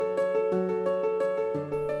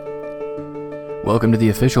Welcome to the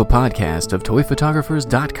official podcast of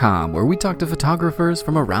ToyPhotographers.com, where we talk to photographers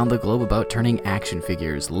from around the globe about turning action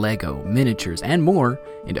figures, Lego, miniatures, and more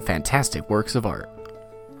into fantastic works of art.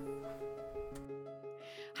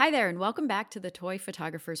 Hi there, and welcome back to the Toy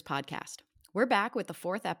Photographers Podcast. We're back with the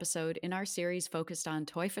fourth episode in our series focused on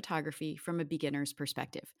toy photography from a beginner's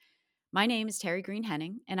perspective. My name is Terry Green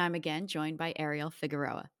Henning, and I'm again joined by Ariel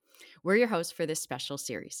Figueroa. We're your hosts for this special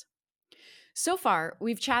series. So far,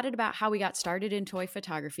 we've chatted about how we got started in toy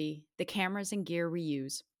photography, the cameras and gear we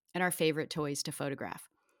use, and our favorite toys to photograph.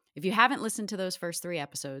 If you haven't listened to those first 3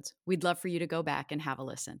 episodes, we'd love for you to go back and have a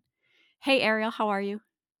listen. Hey, Ariel, how are you?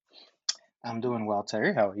 I'm doing well,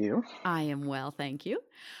 Terry. How are you? I am well, thank you.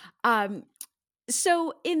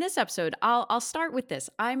 So in this episode, I'll start with this.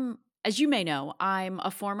 As you may know, I'm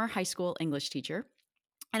a former high school English teacher,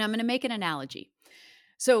 and I'm going to make an analogy.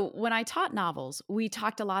 So when I taught novels, we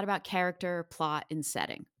talked a lot about character, plot, and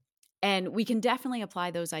setting. And we can definitely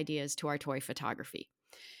apply those ideas to our toy photography.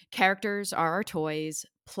 Characters are our toys,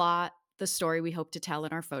 plot, the story we hope to tell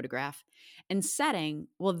in our photograph, and setting,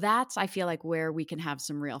 well, that's, I feel like, where we can have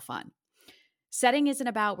some real fun. Setting isn't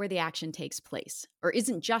about where the action takes place, or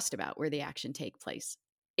isn't just about where the action takes place.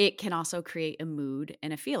 It can also create a mood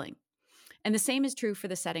and a feeling. And the same is true for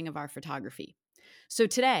the setting of our photography. So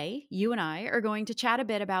today, you and I are going to chat a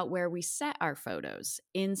bit about where we set our photos,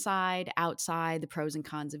 inside, outside, the pros and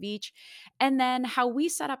cons of each, and then how we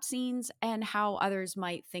set up scenes and how others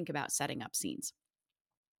might think about setting up scenes.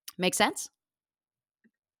 Make sense?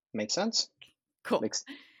 Makes sense. Cool.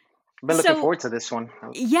 Been looking forward to this one.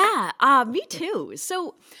 Yeah, me too.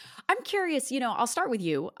 So I'm curious, I'll start with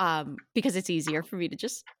you because it's easier for me to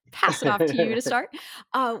just pass it off to you to start.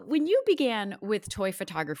 When you began with toy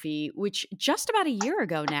photography, which just about a year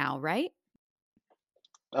ago now, right?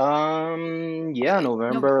 Yeah,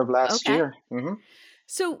 November of last year. Mm-hmm.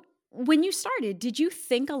 So when you started, did you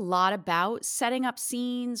think a lot about setting up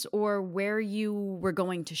scenes or where you were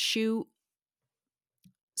going to shoot?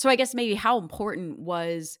 So I guess maybe how important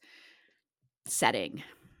was setting?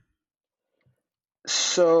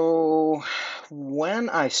 So when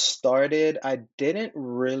I started, I didn't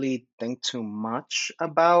really think too much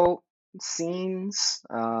about scenes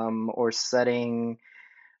or setting,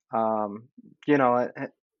 um, you know,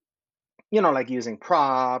 like using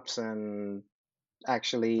props and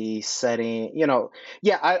actually setting,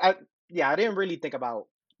 I didn't really think about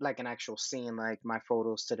like an actual scene like my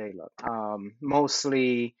photos today look.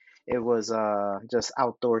 Mostly it was just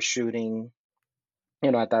outdoor shooting.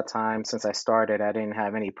 At that time, since I started, I didn't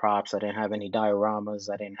have any props, I didn't have any dioramas,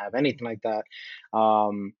 I didn't have anything like that.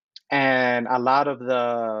 Um, and a lot of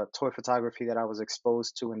the toy photography that I was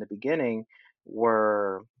exposed to in the beginning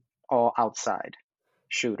were all outside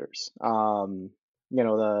shooters. The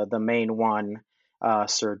main one,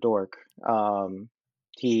 Sir Dork,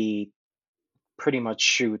 he pretty much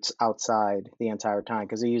shoots outside the entire time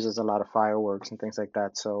because he uses a lot of fireworks and things like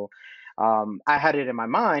that. So I had it in my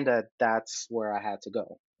mind that that's where I had to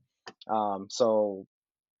go. So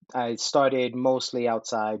I started mostly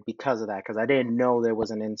outside because of that, because I didn't know there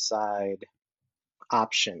was an inside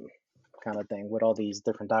option kind of thing with all these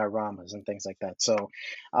different dioramas and things like that. So,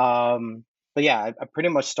 but yeah, I pretty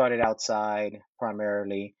much started outside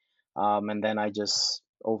primarily. And then I just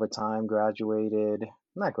over time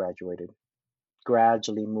not graduated,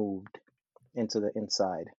 gradually moved into the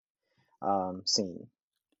inside scene.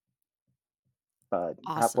 But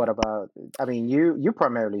Awesome. what about, I mean, you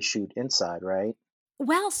primarily shoot inside, right?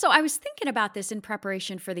 Well, so I was thinking about this in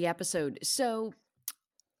preparation for the episode. So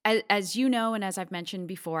as you know, and as I've mentioned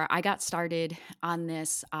before, I got started on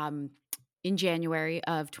this in January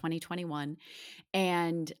of 2021.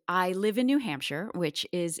 And I live in New Hampshire, which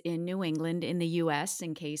is in New England in the US,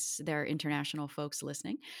 in case there are international folks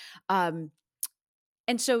listening. And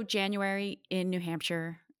so January in New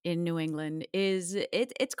Hampshire, in New England,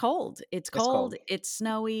 it's cold. It's cold. It's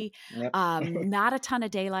snowy. Yep. Not a ton of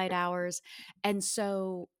daylight hours. And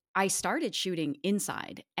so I started shooting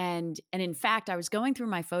inside. And in fact, I was going through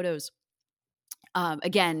my photos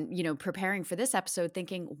again, preparing for this episode,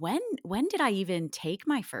 thinking when did I even take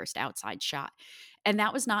my first outside shot? And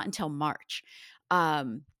that was not until March. At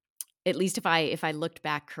least if I looked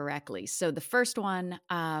back correctly. So the first one,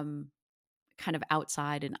 kind of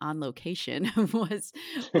outside and on location was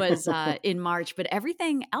in March, but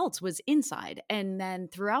everything else was inside. And then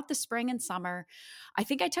throughout the spring and summer, I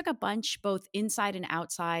think I took a bunch both inside and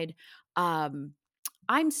outside. I'm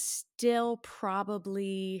still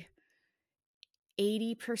probably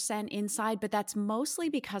 80% inside, but that's mostly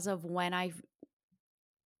because of when I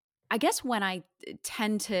guess when I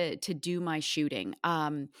tend to do my shooting.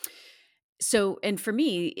 So, and for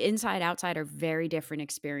me, inside outside are very different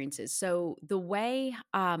experiences. So the way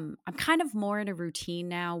I'm kind of more in a routine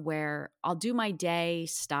now where I'll do my day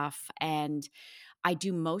stuff and I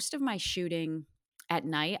do most of my shooting at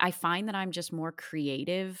night. I find that I'm just more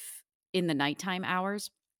creative in the nighttime hours.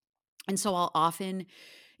 And so I'll often,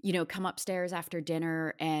 come upstairs after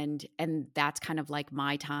dinner and that's kind of like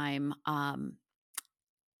my time. And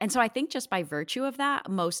so I think just by virtue of that,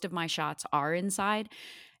 most of my shots are inside.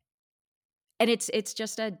 And it's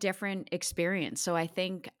just a different experience. So I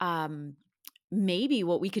think maybe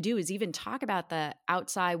what we could do is even talk about the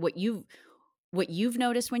outside, what you've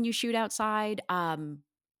noticed when you shoot outside,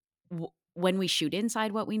 when we shoot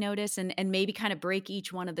inside, what we notice, and maybe kind of break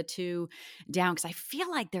each one of the two down because I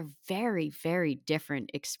feel like they're very, very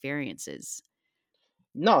different experiences.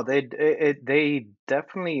 No, they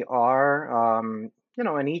definitely are.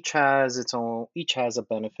 And each has a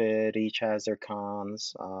benefit, each has their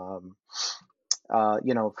cons.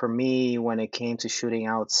 For me, when it came to shooting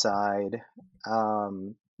outside,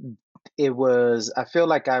 um, I feel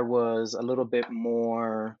like I was a little bit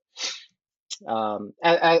more,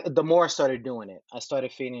 the more I started doing it, I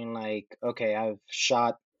started feeling like, okay, I've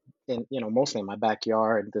shot mostly in my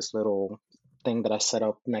backyard, this little thing that I set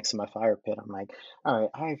up next to my fire pit. I'm like, all right,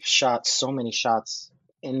 I've shot so many shots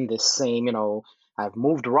in this same, I've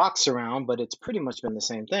moved rocks around, but it's pretty much been the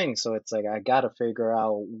same thing. So it's like, I got to figure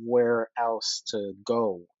out where else to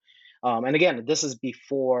go. And again, this is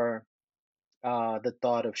before the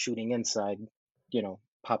thought of shooting inside,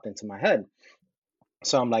 popped into my head.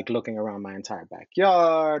 So I'm like looking around my entire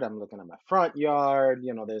backyard. I'm looking at my front yard.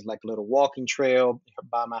 There's like a little walking trail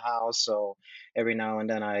by my house. So every now and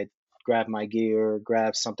then I grab my gear,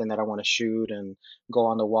 grab something that I want to shoot, and go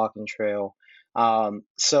on the walking trail.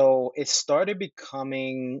 So it started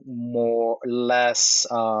becoming more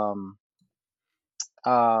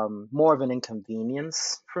of an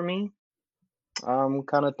inconvenience for me,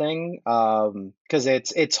 kind of thing. Because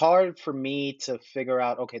it's hard for me to figure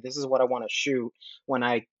out, okay, this is what I want to shoot when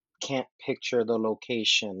I can't picture the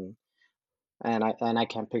location and I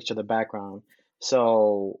can't picture the background.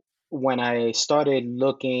 So when I started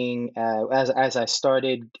looking at as I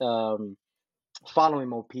started following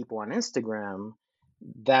more people on Instagram,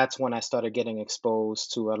 that's when I started getting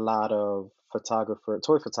exposed to a lot of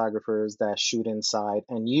toy photographers that shoot inside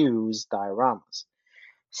and use dioramas.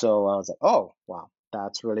 So I was like, oh, wow,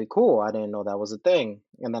 that's really cool. I didn't know that was a thing.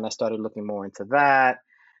 And then I started looking more into that.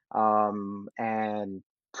 And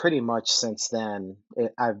pretty much since then,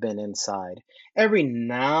 I've been inside. Every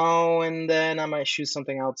now and then I might shoot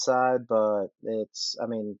something outside, but I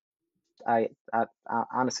mean, I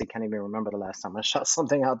honestly can't even remember the last time I shot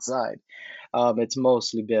something outside. It's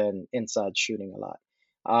mostly been inside shooting a lot.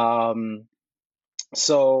 Um,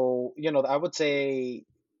 so, I would say,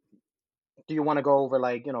 do you want to go over,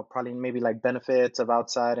 like, probably maybe like benefits of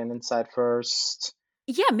outside and inside first?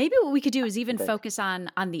 Yeah, maybe what we could do is even Okay. focus on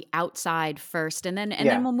the outside first and then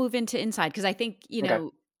Yeah. we'll move into inside because I think, Okay.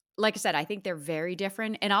 like I said, I think they're very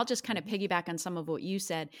different and I'll just kind of Mhm. piggyback on some of what you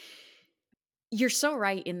said. You're so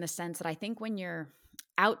right in the sense that I think when you're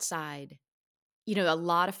outside, a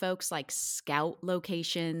lot of folks like scout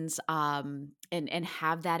locations and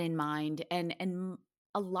have that in mind and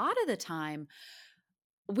a lot of the time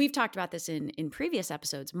we've talked about this in previous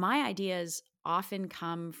episodes. My ideas often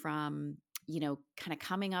come from, kind of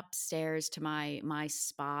coming upstairs to my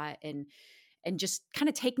spot and just kind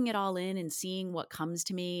of taking it all in and seeing what comes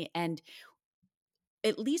to me. And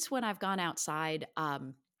at least when I've gone outside,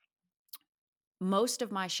 most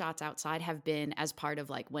of my shots outside have been as part of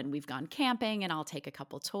like when we've gone camping and I'll take a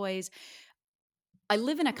couple toys. I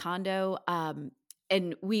live in a condo,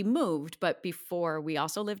 and we moved, but before we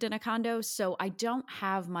also lived in a condo. So I don't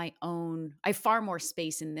have my own, I have far more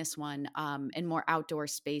space in this one, and more outdoor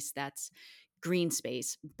space that's green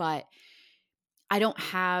space. But I don't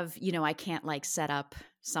have, I can't like set up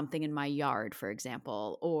something in my yard, for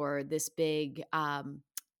example, or this big,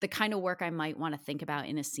 the kind of work I might want to think about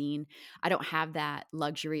in a scene. I don't have that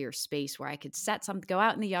luxury or space where I could go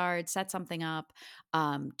out in the yard, set something up,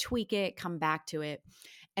 tweak it, come back to it.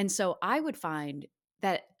 And so I would find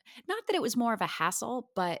that not that it was more of a hassle,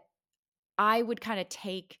 but I would kind of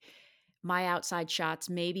take my outside shots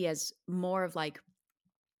maybe as more of like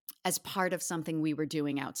as part of something we were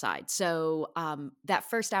doing outside. So that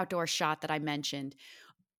first outdoor shot that I mentioned,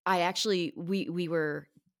 I actually we were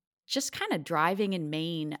just kind of driving in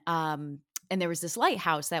Maine. And there was this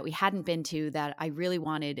lighthouse that we hadn't been to that I really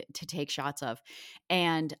wanted to take shots of.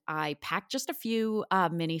 And I packed just a few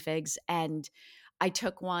minifigs and I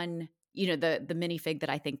took one, the minifig that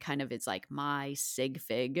I think kind of is like my sig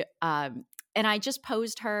fig. And I just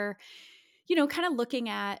posed her kind of looking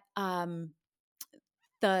at the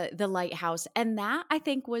lighthouse, and that I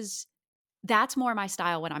think that's more my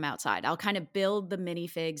style when I'm outside. I'll kind of build the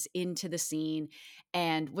minifigs into the scene.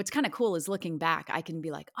 And what's kind of cool is looking back, I can be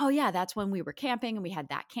like, oh, yeah, that's when we were camping and we had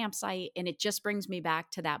that campsite. And it just brings me back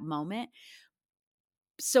to that moment.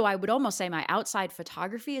 So I would almost say my outside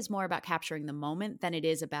photography is more about capturing the moment than it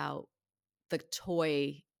is about the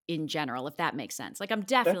toy in general, if that makes sense. Like, I'm That's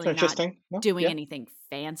definitely not interesting. No, doing yeah. anything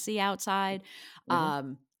fancy outside. Hmm.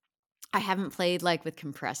 Um, I haven't played like with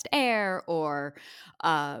compressed air or,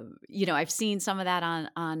 I've seen some of that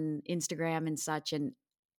on Instagram and such, and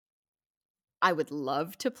I would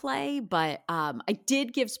love to play, but I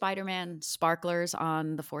did give Spider-Man sparklers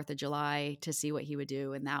on the 4th of July to see what he would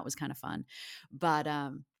do, and that was kind of fun. But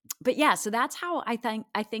yeah, so that's how I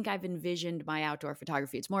think I've envisioned my outdoor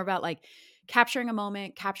photography. It's more about like capturing a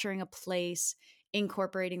moment, capturing a place,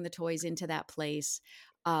 incorporating the toys into that place,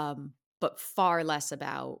 but far less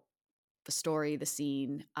about the story, the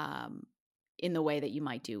scene, in the way that you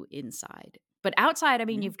might do inside. But outside, I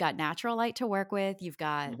mean, Hmm. you've got natural light to work with, you've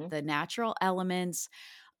got Hmm. the natural elements,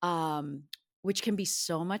 um, which can be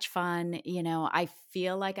so much fun. I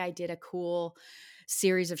feel like I did a cool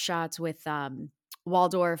series of shots with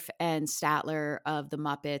Waldorf and Statler of the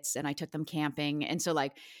Muppets, and I took them camping. And so,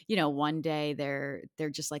 like, one day they're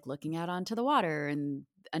just like looking out onto the water, and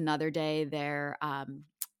another day they're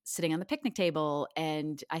sitting on the picnic table,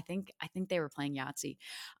 and I think they were playing Yahtzee.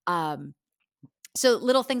 Um, so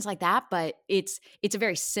little things like that, but it's a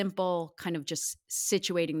very simple kind of just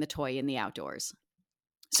situating the toy in the outdoors.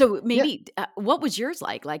 So Yeah. maybe what was yours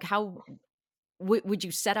like? Like, how would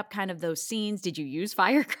you set up kind of those scenes? Did you use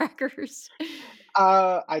firecrackers?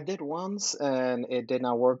 I did once, and it did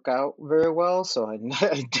not work out very well, so I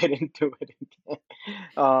didn't do it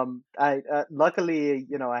again. I luckily,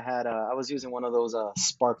 I was using one of those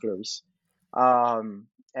sparklers.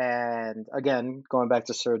 And again, going back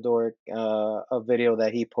to Sir Dork, a video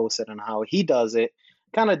that he posted on how he does it,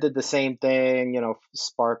 kind of did the same thing,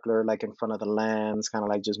 sparkler like in front of the lens, kind of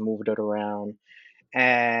like just moved it around.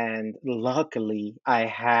 And luckily, I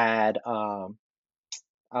had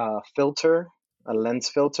filter, a lens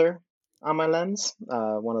filter on my lens.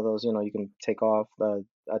 One of those, you can take off.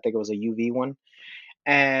 I think it was a UV one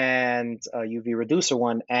and a UV reducer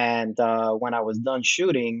one. And when I was done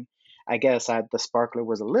shooting, I guess the sparkler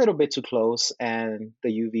was a little bit too close, and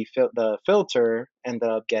the filter ended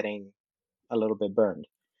up getting a little bit burned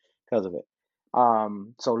because of it.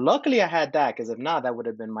 So luckily I had that, because if not, that would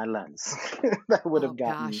have been my lens. that would Oh have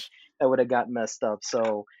gotten gosh. that would have got messed up.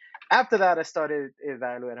 So after that, I started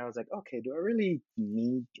evaluating. I was like, okay, do I really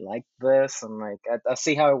need like this? And like, I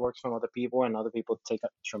see how it works from other people, and other people take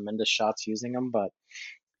tremendous shots using them, but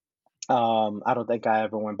I don't think I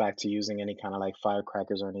ever went back to using any kind of like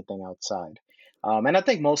firecrackers or anything outside. And I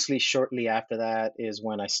think mostly shortly after that is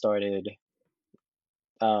when I started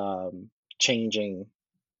um, changing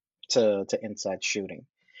to inside shooting,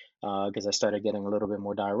 because I started getting a little bit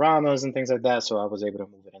more dioramas and things like that, so I was able to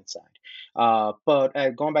move it inside. But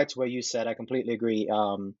going back to what you said, I completely agree.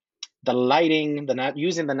 The lighting,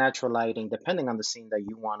 using the natural lighting, depending on the scene that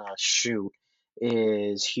you want to shoot,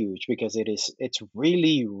 is huge, because it's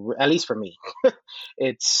really, at least for me,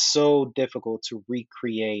 it's so difficult to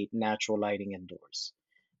recreate natural lighting indoors,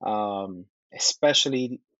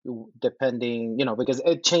 especially depending, because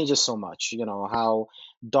it changes so much. How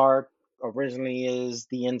dark originally is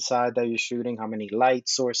the inside that you're shooting, how many light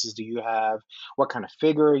sources do you have, what kind of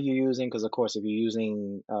figure are you using, because of course if you're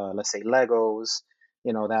using let's say Legos,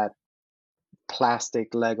 that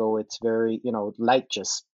plastic Lego, it's very, light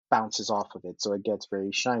just bounces off of it, so it gets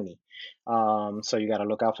very shiny. So you got to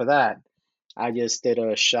look out for that. I just did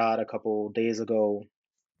a shot a couple days ago,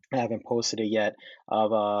 I haven't posted it yet, of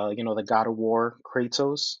the God of War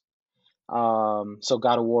Kratos. So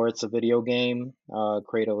God of War, it's a video game.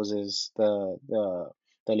 Kratos is the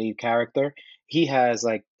lead character. He has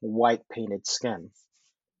like white painted skin,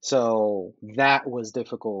 so that was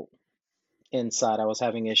difficult inside. I was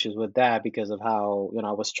having issues with that because of how,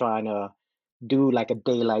 I was trying to do like a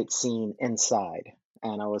daylight scene inside,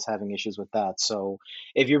 and I was having issues with that. So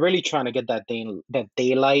if you're really trying to get that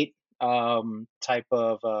daylight type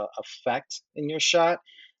of effect in your shot,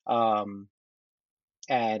 um,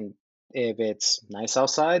 and if it's nice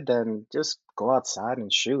outside, then just go outside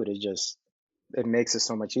and shoot. It makes it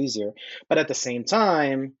so much easier. But at the same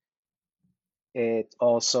time, it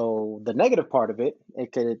also, the negative part of it,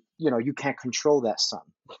 it could, you can't control that sun.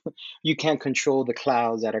 You can't control the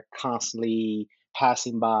clouds that are constantly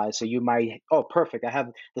passing by. So you might, oh, perfect.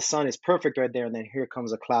 The sun is perfect right there, and then here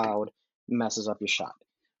comes a cloud, messes up your shot.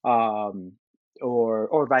 Um,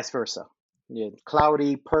 or vice versa. Yeah,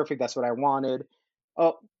 cloudy, perfect. That's what I wanted.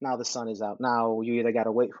 Oh, now the sun is out. Now you either got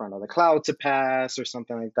to wait for another cloud to pass or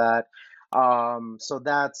something like that. So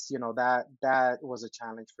that's, that was a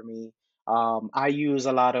challenge for me. I use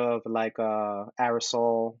a lot of like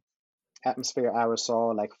aerosol, atmosphere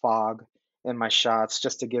aerosol, like fog in my shots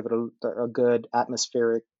just to give it a good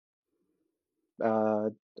atmospheric, uh,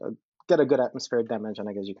 get a good atmospheric dimension,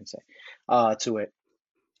 I guess you can say, to it.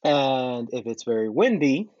 And if it's very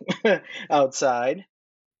windy outside,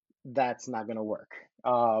 that's not going to work.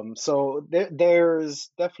 So there's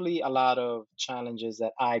definitely a lot of challenges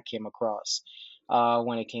that I came across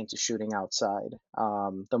when it came to shooting outside.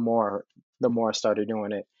 The more I started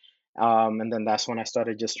doing it, and then that's when I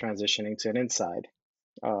started just transitioning to an inside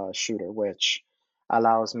shooter, which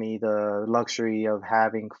allows me the luxury of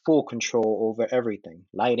having full control over everything,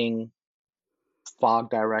 lighting, fog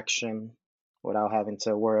direction, without having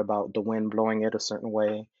to worry about the wind blowing it a certain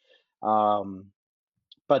way. Um,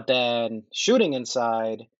 but then shooting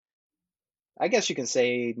inside, I guess you can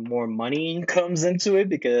say more money comes into it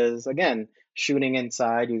because again, shooting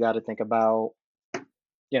inside, you got to think about,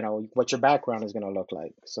 what your background is going to look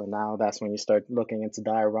like. So now that's when you start looking into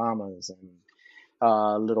dioramas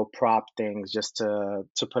and little prop things just to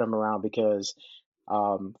put them around because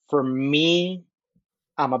for me,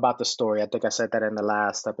 I'm about the story. I think I said that in the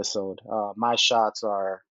last episode. My shots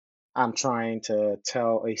are I'm trying to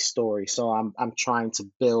tell a story. So I'm trying to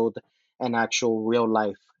build an actual real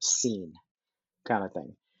life scene kind of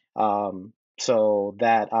thing. So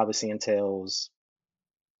that obviously entails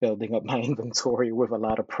building up my inventory with a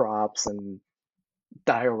lot of props and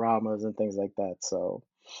dioramas and things like that. So,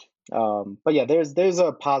 but yeah, there's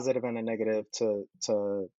a positive and a negative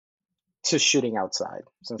to shooting outside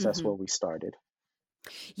since that's Hmm. where we started.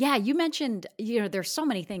 Yeah, you mentioned, there's so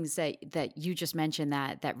many things that you just mentioned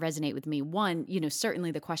that resonate with me. One, certainly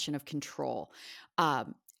the question of control.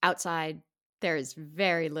 Outside, there is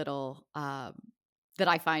very little that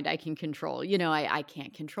I find I can control. I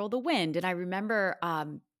can't control the wind. And I remember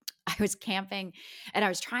I was camping and I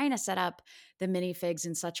was trying to set up the minifigs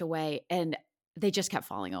in such a way, and they just kept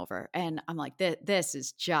falling over. And I'm like, this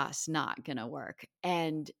is just not gonna work.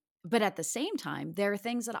 But at the same time, there are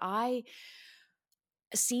things that I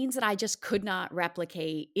scenes that I just could not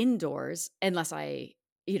replicate indoors unless I,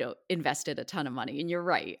 invested a ton of money. And you're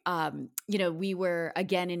right. We were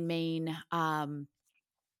again in Maine, and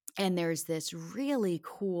there's this really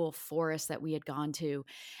cool forest that we had gone to,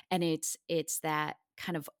 and it's that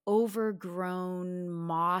kind of overgrown,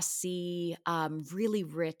 mossy, really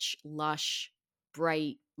rich, lush,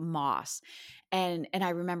 bright moss. And I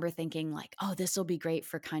remember thinking like, oh, this will be great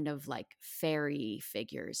for kind of like fairy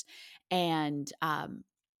figures. And I'm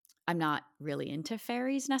not really into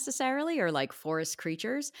fairies necessarily or like forest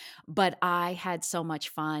creatures, but I had so much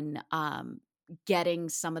fun getting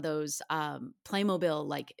some of those Playmobil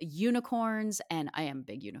like unicorns, and I am a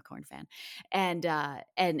big unicorn fan,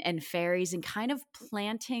 and fairies, and kind of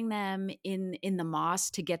planting them in the moss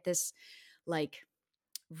to get this like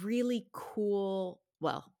really cool.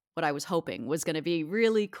 Well, what I was hoping was going to be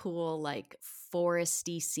really cool, like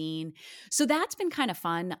foresty scene. So that's been kind of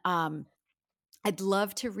fun. I'd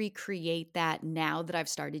love to recreate that now that I've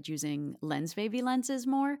started using Lens Baby lenses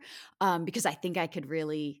more, because I think I could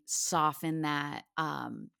really soften that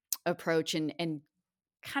approach and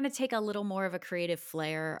kind of take a little more of a creative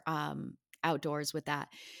flair outdoors with that.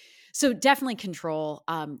 So definitely control,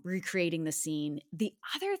 recreating the scene. The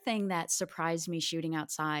other thing that surprised me shooting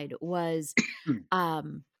outside was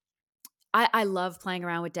um, I love playing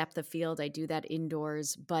around with depth of field. I do that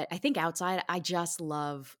indoors, but I think outside, I just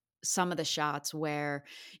love some of the shots where,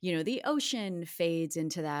 the ocean fades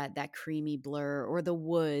into that creamy blur, or the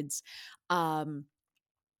woods. Um,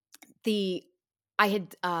 the I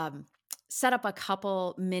had set up a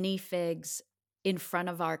couple minifigs in front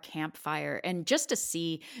of our campfire, and just to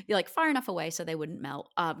see, like, far enough away so they wouldn't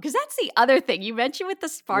melt, because that's the other thing you mentioned with the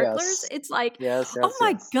sparklers. Yes, It's like, yes, oh yes, my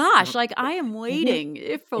yes. gosh, like I am Mhm.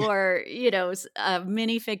 waiting for, a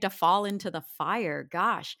minifig to fall into the fire,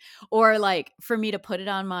 gosh, or like for me to put it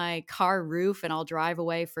on my car roof and I'll drive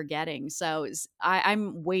away forgetting. So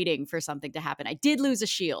I'm waiting for something to happen. I did lose a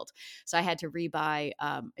shield, so I had to rebuy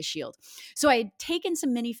a shield. So I had taken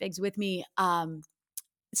some minifigs with me.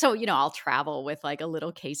 So I'll travel with like a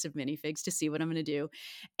little case of minifigs to see what I'm going to do,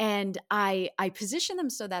 and I position them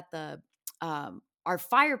so that our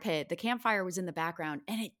fire pit, the campfire, was in the background,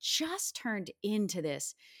 and it just turned into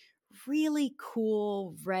this really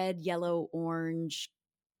cool red, yellow, orange,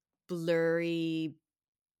 blurry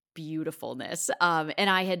beautifulness. And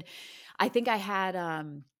I think I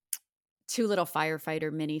had two little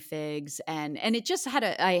firefighter minifigs, and it just had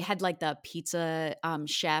I had like the pizza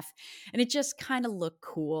chef, and it just kind of looked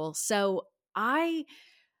cool. So I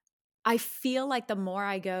feel like the more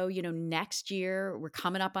I go, next year, we're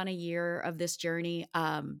coming up on a year of this journey.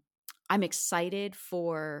 I'm excited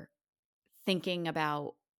for thinking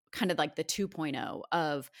about kind of like the 2.0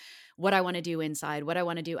 of what I want to do inside, what I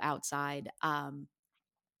want to do outside, and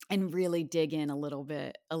really dig in a little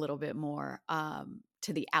bit more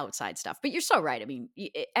to the outside stuff. But you're so right. I mean,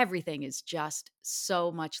 everything is just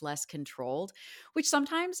so much less controlled, which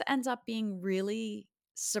sometimes ends up being really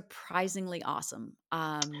surprisingly awesome.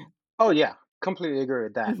 Oh yeah, completely agree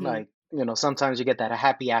with that. Mhm. Like, sometimes you get that a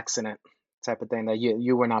happy accident type of thing that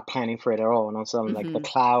you were not planning for it at all, and all of a sudden like the Mhm.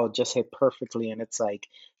 cloud just hit perfectly, and it's like,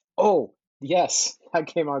 oh yes, that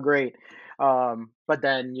came out great. But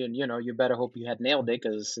then you better hope you had nailed it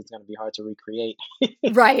because it's gonna be hard to recreate.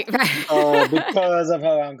 Right, right. Because of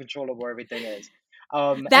how uncontrollable everything is.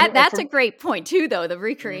 And That's a from great point too, though, the Mhm,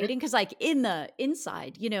 recreating, because like in the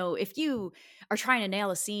inside, if you are trying to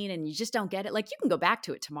nail a scene and you just don't get it, like you can go back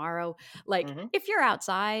to it tomorrow. Like mhm, if you're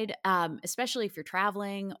outside, especially if you're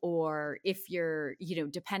traveling or if you're,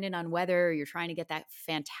 dependent on weather, you're trying to get that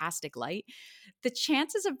fantastic light, the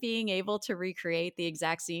chances of being able to recreate the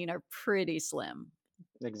exact scene are pretty slim.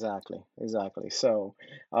 exactly, exactly. So,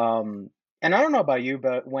 um, and I don't know about you,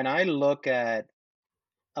 but when I look at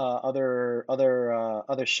other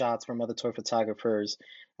shots from other toy photographers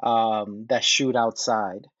that shoot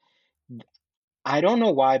outside. I don't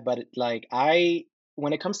know why, but like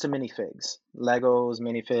when it comes to minifigs, Legos,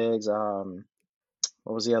 minifigs,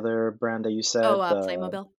 what was the other brand that you Oh, said?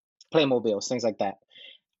 Playmobil. Playmobiles, things like that.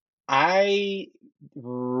 I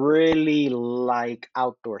really like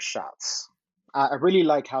outdoor shots. I really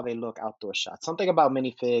like how they look outdoor shots. Something about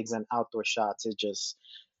minifigs and outdoor shots is just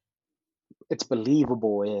it's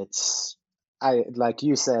believable. I like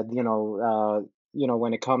you said,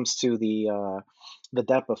 when it comes to the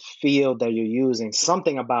depth of field that you're using,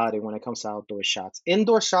 something about it when it comes to outdoor shots.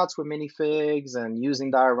 Indoor shots with minifigs and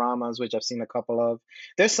using dioramas, which I've seen a couple of.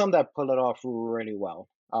 There's some that pull it off really well.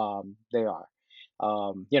 They are.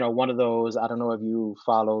 One of those, I don't know if you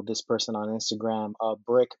follow this person on Instagram,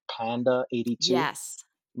 Brick Panda 82. Yes.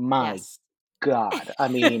 My Yes. God. I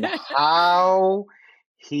mean, how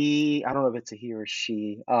I don't know if it's a he or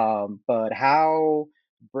she, but how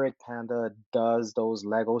Brick Panda does those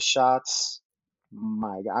Lego shots,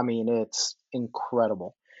 my God, I mean, it's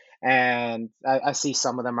incredible. And I see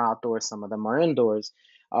some of them are outdoors, some of them are indoors.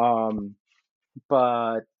 Um,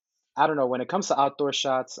 but I don't know, when it comes to outdoor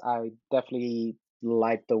shots, I definitely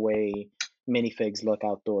like the way minifigs look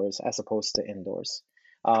outdoors as opposed to indoors.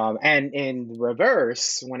 And in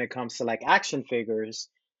reverse, when it comes to like action figures,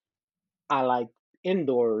 I like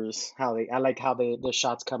indoors I like how the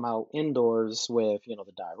shots come out indoors with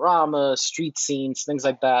the diorama, street scenes, things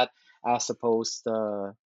like that, as opposed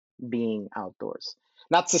to being outdoors.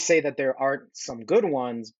 Not to say that there aren't some good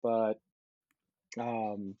ones, but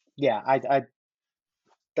yeah, I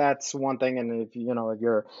that's one thing. And if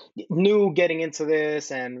you're new getting into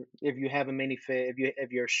this, and if you have a minifig,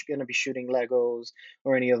 if you're gonna be shooting Legos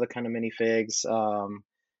or any other kind of minifigs,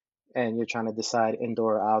 and you're trying to decide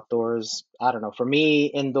indoor or outdoors, I don't know. For me,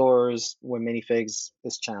 indoors with minifigs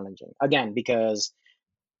is challenging. Again, because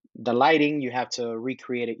the lighting, you have to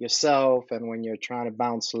recreate it yourself, and when you're trying to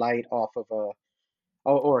bounce light off of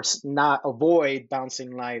not avoid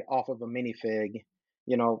bouncing light off of a minifig,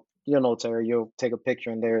 Terry, you'll take a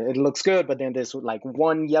picture and there it looks good, but then there's like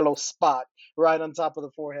one yellow spot right on top of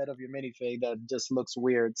the forehead of your minifig that just looks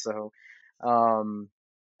weird. So, um,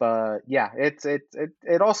 but yeah,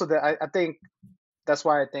 it also I think that's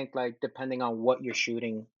why I think like depending on what you're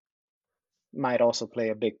shooting might also play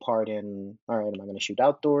a big part in, all right, am I going to shoot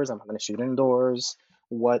outdoors? Am I going to shoot indoors?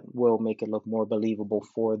 What will make it look more believable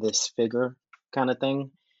for this figure kind of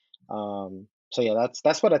thing? So yeah,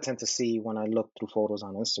 that's what I tend to see when I look through photos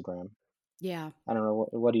on Instagram. Yeah. I don't know,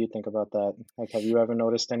 what do you think about that? Like, have you ever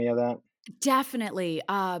noticed any of that? Definitely.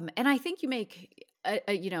 And I think you make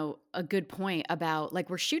a good point about like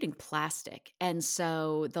we're shooting plastic. And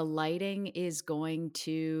so the lighting is going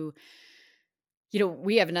to,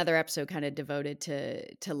 we have another episode kind of devoted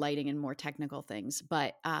to lighting and more technical things.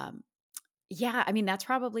 But yeah, I mean that's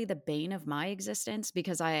probably the bane of my existence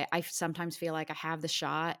because I sometimes feel like I have the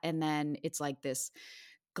shot and then it's like this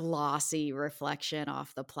glossy reflection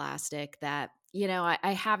off the plastic that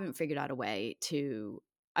I haven't figured out a way to.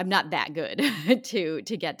 I'm not that good to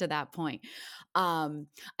get to that point.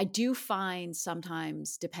 I do find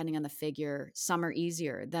sometimes depending on the figure some are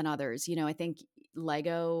easier than others. I think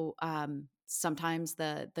Lego sometimes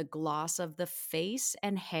the gloss of the face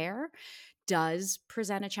and hair does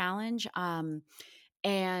present a challenge.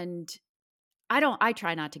 And I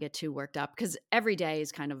try not to get too worked up because every day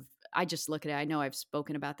is kind of, I just look at it. I know I've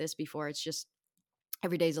spoken about this before. It's just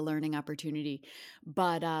every day is a learning opportunity.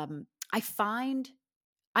 But I find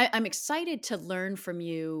I'm excited to learn from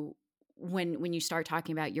you when you start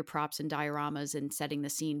talking about your props and dioramas and setting the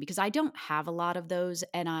scene, because I don't have a lot of those,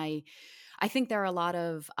 and I think there are a lot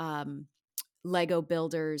of Lego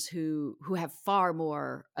builders who have far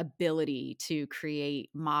more ability to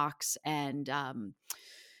create mocks and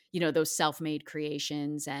those self-made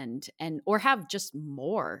creations, and or have just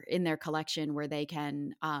more in their collection where they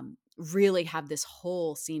can really have this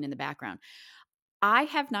whole scene in the background. I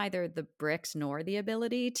have neither the bricks nor the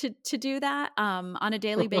ability to do that on a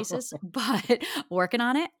daily basis, but working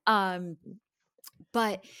on it.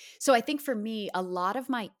 But so I think for me, a lot of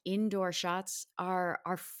my indoor shots are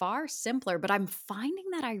far simpler, but I'm finding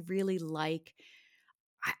that I really like.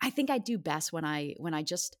 I think I do best when I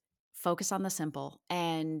just focus on the simple.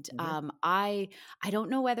 And Hmm. I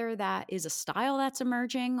don't know whether that is a style that's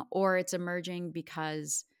emerging or it's emerging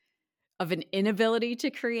because of an inability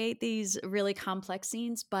to create these really complex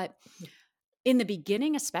scenes. But in the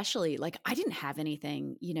beginning, especially, like I didn't have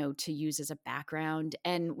anything, to use as a background.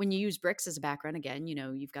 And when you use bricks as a background, again,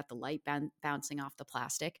 you've got the light bouncing off the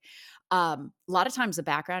plastic. A lot of times the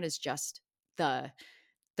background is just the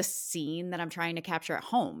scene that I'm trying to capture at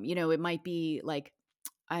home. It might be like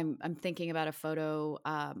I'm thinking about a photo.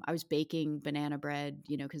 I was baking banana bread,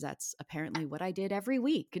 because that's apparently what I did every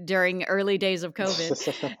week during early days of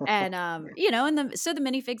COVID. And and the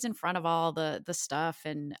minifigs in front of all the stuff,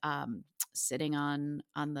 and sitting on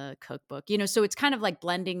the cookbook. So it's kind of like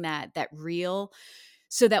blending that real,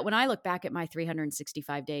 so that when I look back at my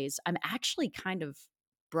 365 days, I'm actually kind of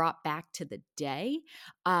brought back to the day.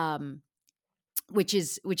 Which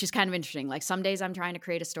is kind of interesting. Like some days I'm trying to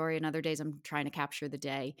create a story, and other days I'm trying to capture the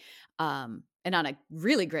day. And on a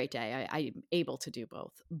really great day, I'm able to do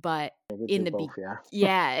both. But We in do the both, yeah.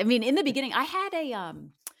 yeah, I mean, in the beginning, I had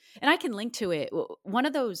and I can link to it. One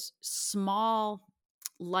of those small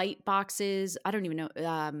light boxes. I don't even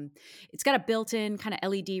know. It's got a built-in kind of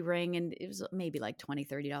LED ring, and it was maybe like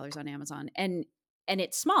 $20-$30 on Amazon, and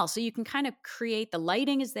it's small, so you can kind of create, the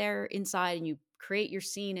lighting is there inside, and you create your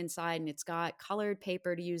scene inside, and it's got colored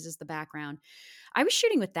paper to use as the background. I was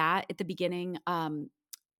shooting with that at the beginning.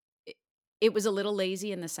 It was a little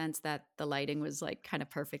lazy in the sense that the lighting was like kind of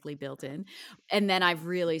perfectly built in. And then I've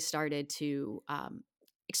really started to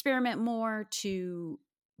experiment more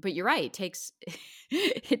but you're right, it takes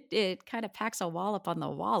it kind of packs a wallop on the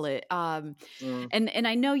wallet. Mm. And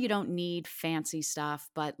I know you don't need fancy stuff,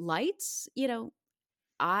 but lights,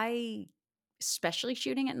 I especially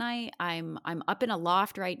shooting at night. I'm up in a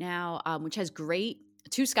loft right now, which has great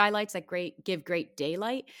two skylights that give great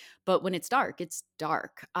daylight, but when it's dark, it's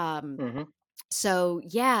dark. Hmm. So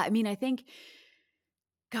yeah, I mean, I think,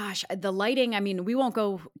 gosh, the lighting. I mean, we won't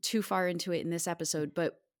go too far into it in this episode,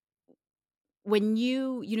 but when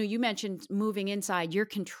you mentioned moving inside, you're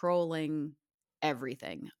controlling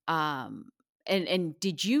everything. And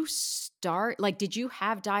did you start, like, did you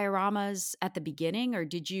have dioramas at the beginning, or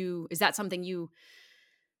is that something you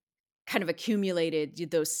kind of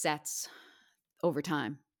accumulated, those sets over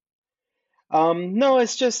time? No,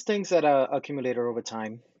 it's just things that accumulated over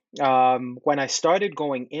time. When I started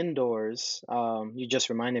going indoors, you just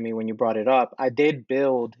reminded me when you brought it up. I did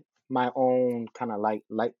build my own kind of light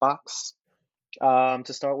box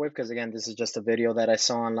to start with, because again, this is just a video that I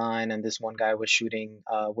saw online, and this one guy was shooting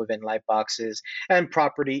within light boxes and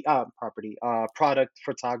product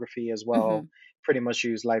photography as well. Mhm. Pretty much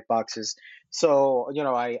use light boxes. So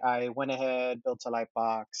I went ahead, built a light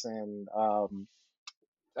box, and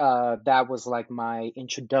that was like my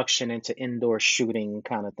introduction into indoor shooting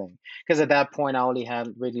kind of thing. Because at that point, I only had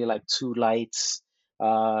really like two lights.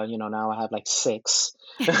 Now I have like six.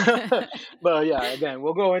 But yeah, again,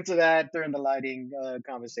 we'll go into that during the lighting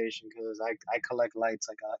conversation, because I collect lights.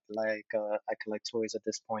 I collect toys at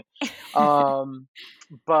this point. Um,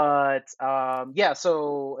 but yeah,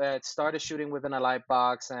 so it started shooting within a light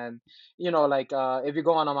box, and if you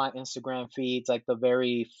go on my Instagram feeds, like the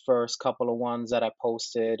very first couple of ones that I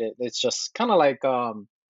posted, it's just kind of like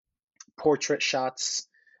portrait shots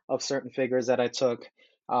of certain figures that I took.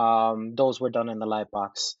 Those were done in the light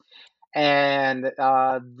box. And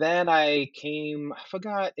then I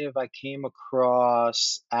forgot if I came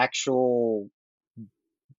across actual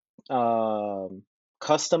um,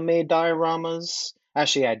 custom made dioramas.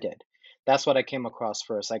 Actually, I did. That's what I came across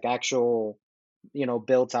first, like actual.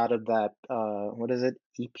 built out of that, what is it?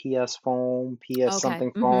 EPS foam, PS Okay.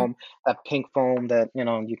 something Hmm. foam, that pink foam that,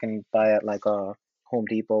 you can buy at like a Home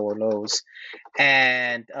Depot or Lowe's.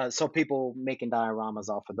 And so people making dioramas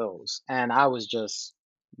off of those. And I was just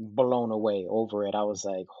blown away over it. I was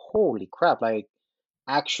like, holy crap, like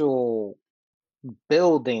actual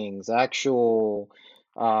buildings, actual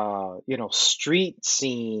street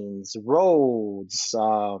scenes, roads.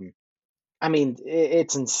 I mean,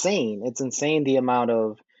 it's insane. It's insane the amount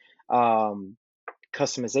of um,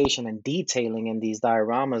 customization and detailing in these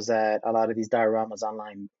dioramas that a lot of these dioramas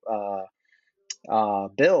online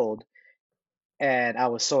build. And I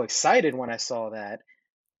was so excited when I saw that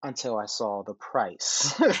until I saw the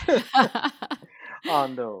price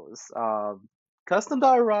on those. Custom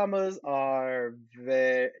dioramas are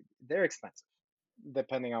they're expensive,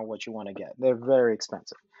 depending on what you want to get. They're very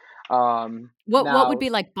expensive. What would Now, be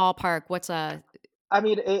like ballpark? What's a I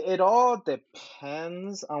mean, it all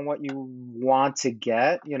depends on what you want to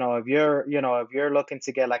get. If you're looking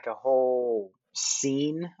to get like a whole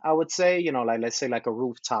scene, I would say, like let's say like a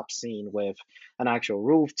rooftop scene with an actual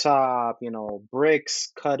rooftop,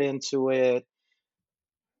 bricks cut into it,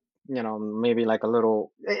 maybe like a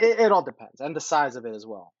little, it all depends, and the size of it as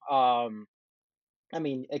well. I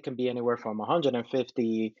mean, it can be anywhere from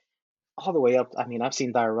 150 all the way up. I mean, I've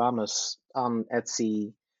seen dioramas on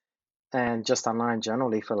Etsy and just online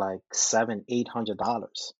generally for like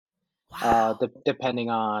 $700-800, wow? depending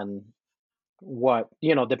on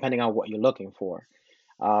depending on what you're looking for.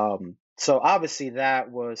 So obviously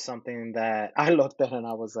that was something that I looked at and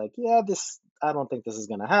I was like, yeah, I don't think this is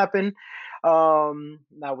gonna happen.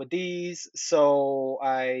 Now with these, so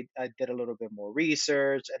I did a little bit more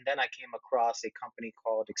research, and then I came across a company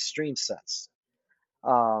called Extreme Sets.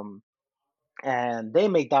 Um, and they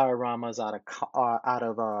make dioramas out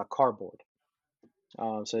of cardboard.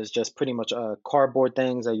 So it's just pretty much cardboard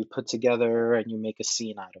things that you put together and you make a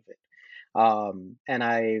scene out of it. And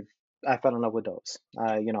I fell in love with those.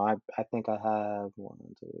 I think I have one,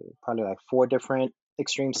 two, probably like four different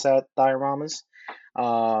extreme set dioramas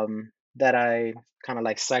that I kind of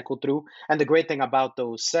like cycle through. And the great thing about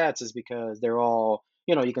those sets is because they're all,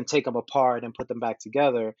 you can take them apart and put them back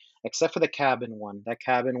together, except for the cabin one. That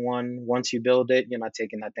cabin one, once you build it, you're not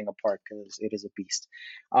taking that thing apart because it is a beast.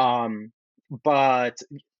 Um, but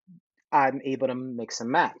I'm able to mix and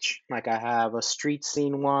match. Like I have a street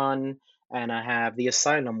scene one and I have the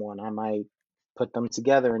asylum one. I might put them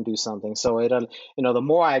together and do something. So the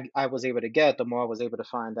more I was able to get, the more I was able to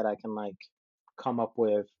find that I can like come up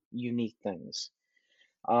with unique things.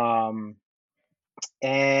 Um,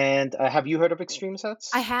 and have you heard of extreme I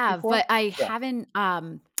sets have, before? but Yeah.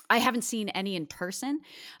 I haven't seen any in person,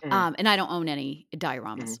 Hmm. and I don't own any Hmm.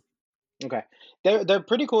 dioramas. Okay. They're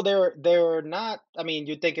pretty cool. They're not, I mean,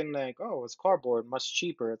 you're thinking like, oh, it's cardboard, much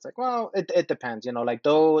cheaper. It's like, well, it depends, like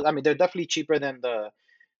those, I mean, they're definitely cheaper than the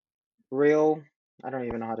real, I don't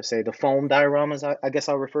even know how to say, the foam dioramas, I guess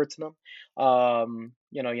I'll refer to them.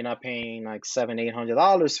 You're not paying like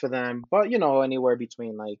 $700-800 for them, but anywhere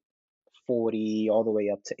between like 40 all the way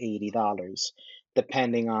up to $80,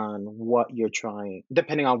 depending on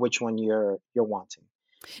which one you're wanting.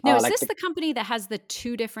 Now, is Like this the company that has the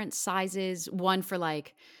 2 different sizes, one for,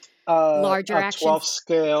 like, larger a action 12 f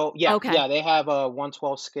scale. Yeah, okay, yeah, they have a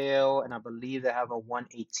 112 scale, and I believe they have a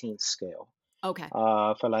 118 scale. okay,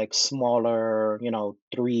 For like smaller,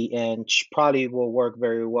 3 inch, probably will work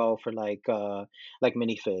very well for like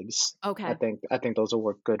minifigs. I okay. think I think those will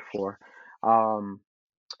work good for. Um,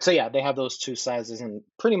 so yeah, they have those two sizes, and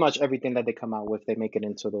pretty much everything that they come out with, they make it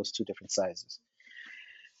into those two different sizes.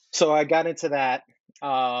 So I got into that,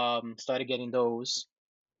 started getting those,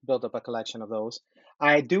 built up a collection of those.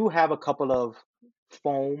 I do have a couple of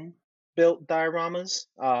foam built dioramas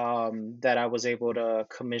that I was able to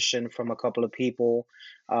commission from a couple of people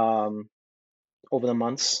um, over the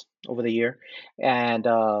months, over the year, and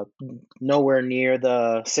nowhere near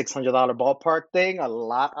the $600 ballpark thing. A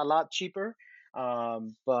lot cheaper.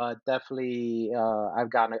 But definitely,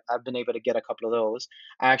 I've been able to get a couple of those.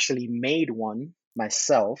 I actually made one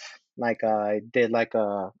myself. Like I did like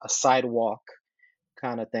a sidewalk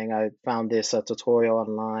kind of thing. I found this tutorial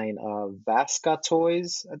online. Vasca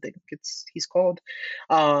Toys, I think he's called.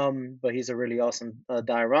 But he's a really awesome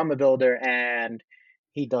diorama builder, and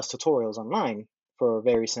he does tutorials online for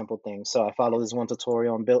very simple things. So I followed this one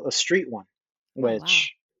tutorial and built a street one, Oh, wow.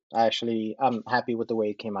 which I'm happy with the way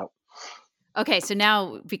it came out. Okay, so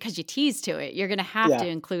now because you teased to it, you're gonna have to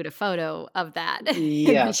Yeah. include a photo of that in the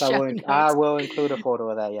Yes, I show will. I notes, will include a photo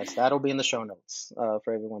of that. Yes, that'll be in the show notes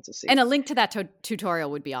for everyone to see. and a link to that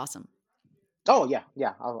tutorial would be awesome. Oh yeah,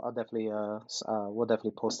 yeah. I'll definitely we'll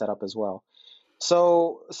definitely post that up as well.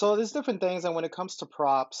 So there's different things, and when it comes to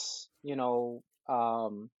props,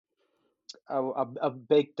 a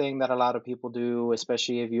big thing that a lot of people do,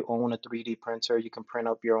 especially if you own a 3D printer, you can print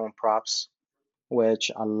up your own props,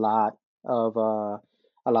 which of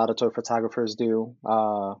a lot of toy photographers do.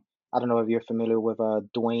 I don't know if you're familiar with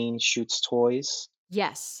Dwayne Shoots Toys,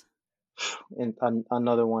 Yes. and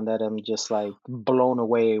another one that I'm just like blown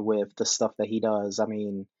away with the stuff that he does. I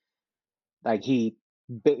mean, like he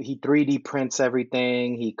 3D prints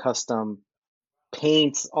everything. He custom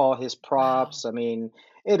paints all his Wow. props. I mean,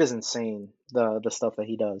 it is insane the stuff that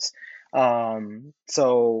he does.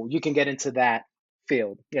 So you can get into that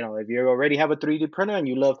field. If you already have a 3D printer and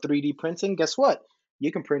you love 3D printing, guess what?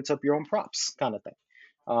 You can print up your own props, kind of thing.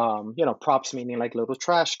 Props meaning like little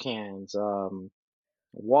trash cans,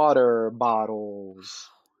 water bottles.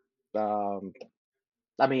 Um,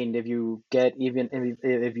 I mean, if you get even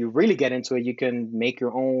if you really get into it, you can make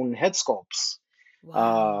your own head sculpts,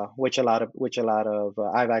 Wow. which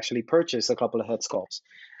I've actually purchased a couple of head sculpts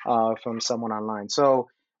from someone online. So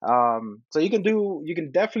you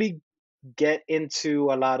can definitely get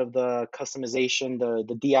into a lot of the customization,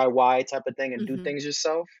 the DIY type of thing, and do Hmm. things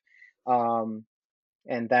yourself. Um,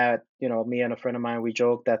 and that, me and a friend of mine, we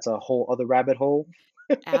joke that's a whole other rabbit hole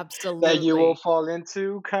that you will Absolutely. fall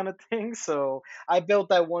into, kind of thing. So I built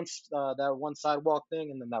that one sidewalk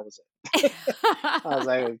thing, and then that was it. I was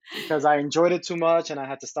like, because I enjoyed it too much, and I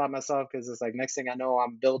had to stop myself because it's like next thing I know,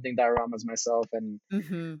 I'm building dioramas myself, and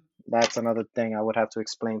Hmm. that's another thing I would have to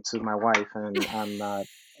explain to my wife, and I'm not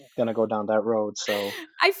gonna go down that road. So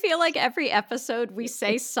I feel like every episode we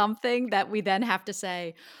say something that we then have to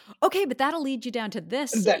say, okay, but that'll lead you down to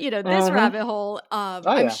this, that, this hmm rabbit hole.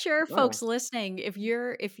 oh I'm yeah, sure oh yeah, folks listening, if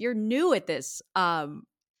you're new at this,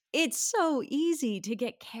 it's so easy to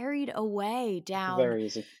get carried away down very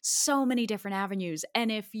easy. so many different avenues.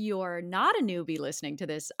 And if you're not a newbie listening to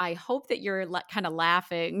this, I hope that you're kind of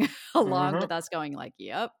laughing along Hmm with us, going like,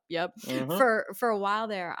 "Yep, yep." hmm For a while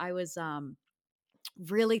there, I was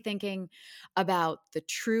really thinking about the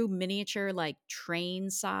true miniature, like train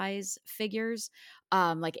size figures,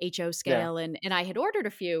 like HO Yeah. scale. And I had ordered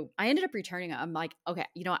a few. I ended up returning 'em. I'm like, okay,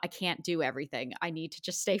 I can't do everything. I need to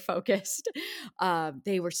just stay focused.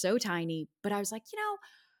 They were so tiny, but I was like,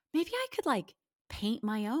 maybe I could like paint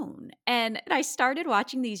my own. And I started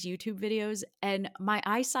watching these YouTube videos, and my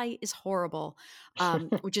eyesight is horrible,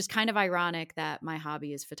 which is kind of ironic that my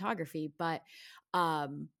hobby is photography, but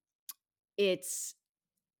um, it's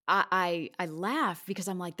I laugh because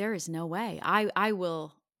I'm like, there is no way. I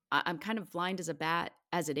will I'm kind of blind as a bat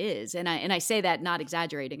as it is. And I say that not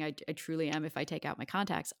exaggerating. I truly am if I take out my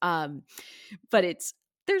contacts. But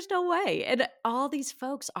there's no way. And all these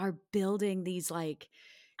folks are building these like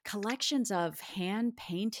collections of hand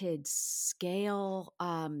painted scale,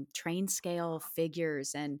 train scale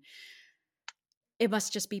figures, and it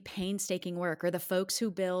must just be painstaking work. Or the folks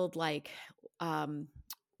who build like um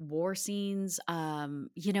war scenes,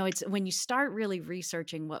 it's when you start really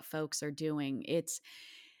researching what folks are doing,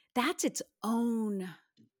 that's its own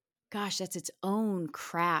that's its own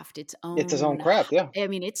craft, its It's his own own craft. Yeah. I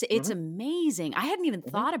mean, it's hmm amazing. I hadn't even hmm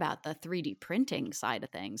thought about the 3D printing side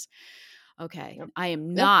of things. Okay, Yep. I am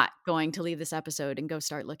Yeah. not going to leave this episode and go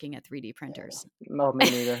start looking at 3D printers. No, me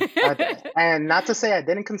neither. And not to say I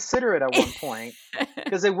didn't consider it at one point,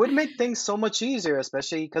 because it would make things so much easier,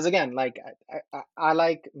 especially because again, like I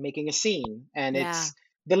like making a scene, and Yeah. it's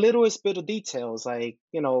the littlest bit of details. Like,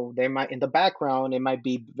 they might in the background, it might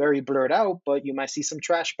be very blurred out, but you might see some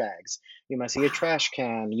trash bags, you might see a Wow. trash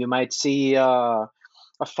can, you might see a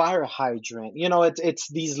fire hydrant. It's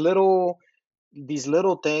these little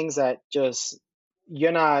things that just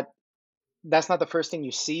you're not. That's not the first thing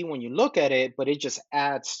you see when you look at it, but it just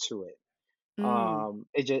adds to it. Mm.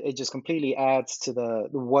 It just completely adds to the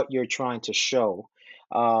what you're trying to show.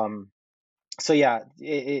 Um, so yeah,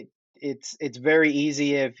 it's very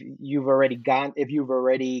easy if you've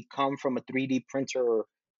already come from a 3D printer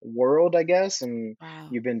world, I guess, and Wow.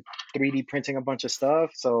 you've been 3D printing a bunch of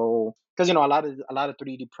stuff. So because a lot of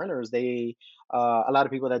 3D printers, a lot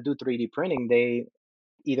of people that do 3D printing, they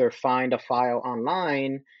either find a file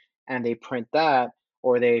online and they print that,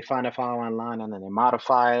 or they find a file online and then they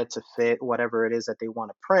modify it to fit whatever it is that they want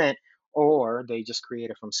to print, or they just create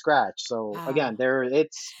it from scratch. So again, Wow.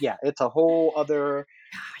 it's a whole other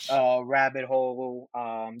Gosh. rabbit hole.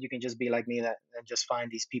 You can just be like me and just find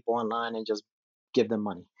these people online and just give them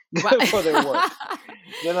money Wha for their work.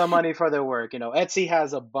 Give them money for their work. Etsy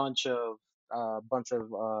has a bunch of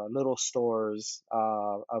little stores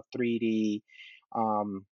of 3D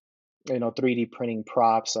um, 3D printing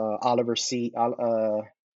props.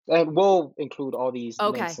 And we'll include all these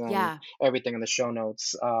links Okay, and yeah. everything in the show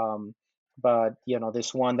notes. But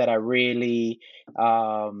this one that I really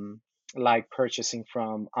um, like purchasing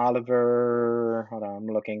from Oliver. Hold on, I'm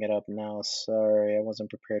looking it up now. Sorry, I wasn't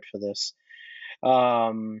prepared for this.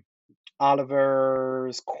 Um,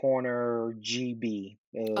 Oliver's Corner GB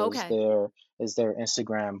Okay. is their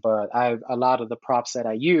Instagram, but I a lot of the props that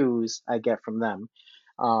I use I get from them.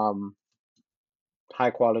 Um,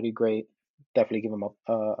 High quality, great. Definitely give them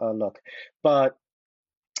a look. But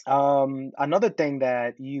another thing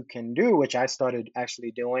that you can do, which I started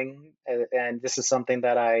actually doing, and this is something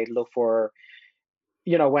that I look for,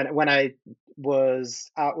 when I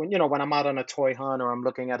was out, when I'm out on a toy hunt or I'm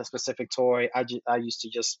looking at a specific toy, I used to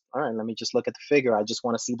just, all right, let me just look at the figure. I just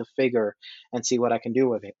want to see the figure and see what I can do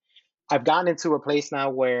with it. I've gotten into a place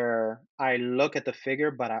now where I look at the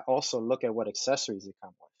figure, but I also look at what accessories it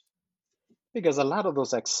comes with, because a lot of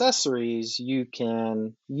those accessories you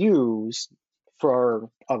can use for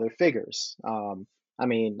other figures. I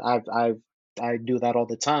mean, I do that all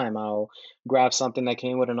the time. I'll grab something that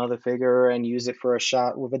came with another figure and use it for a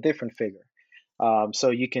shot with a different figure. So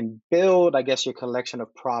you can build, I guess, your collection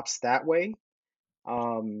of props that way.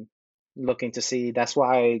 Um, Looking to see. That's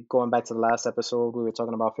why, going back to the last episode, we were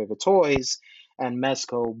talking about favorite toys, and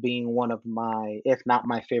Mezco being one of my, if not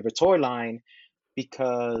my favorite toy line,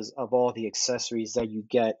 because of all the accessories that you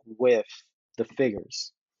get with the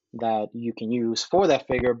figures that you can use for that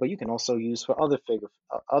figure, but you can also use for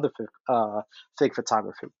fig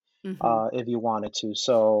photography Hmm. if you wanted to.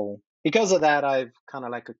 So because of that, I've kind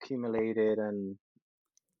of like accumulated and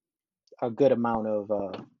a good amount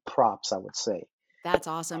of props, I would say. That's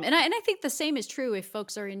awesome. And I think the same is true if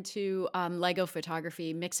folks are into Lego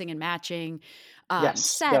photography, mixing and matching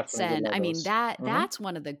Yes, sets. definitely with And I mean, Legos. Hmm. that's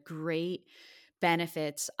one of the great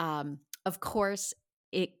benefits. Of course,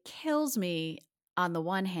 it kills me on the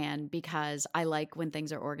one hand because I like when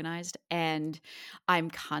things are organized and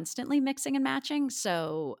I'm constantly mixing and matching.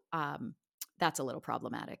 So that's a little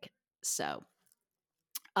problematic. So,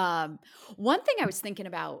 um, one thing I was thinking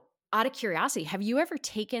about, out of curiosity, have you ever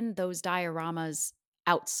taken those dioramas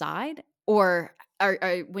outside, or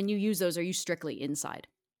when you use those, are you strictly inside?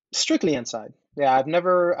 Strictly inside. Yeah, I've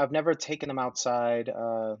never taken them outside.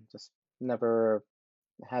 Just never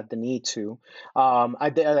had the need to. I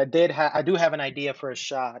do have an idea for a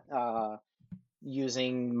shot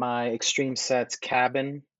using my Extreme Sets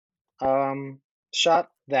cabin um,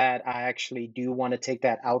 shot that I actually do want to take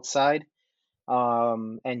that outside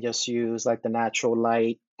and just use like the natural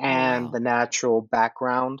light Oh and wow. the natural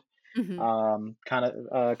background Hmm. kind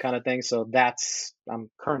of thing. So that's I'm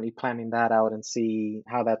currently planning that out and see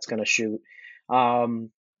how that's gonna shoot.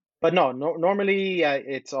 Um, but no, normally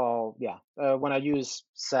it's all yeah. When I use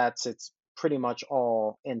sets, it's pretty much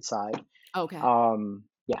all inside. Okay.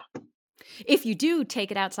 Yeah, If you do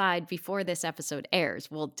take it outside before this episode airs,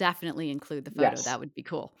 we'll definitely include the photo. yes, That would be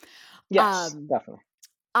cool. yes, Um, definitely.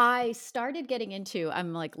 I started getting into,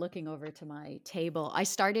 I'm like looking over to my table. I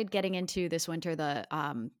started getting into this winter the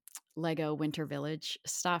Lego Winter Village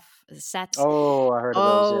stuff, sets. Oh, I heard of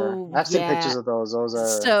those. Yeah, Oh I've seen yeah. pictures of those. Those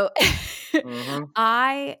are. So Hmm.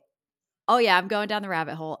 I oh yeah, I'm going down the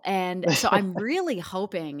rabbit hole. And so I'm really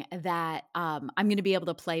hoping that I'm going to be able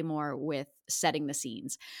to play more with setting the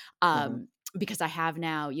scenes. Hmm. Because I have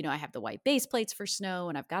now, I have the white base plates for snow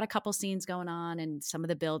and I've got a couple scenes going on and some of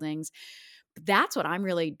the buildings. That's what I'm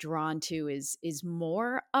really drawn to is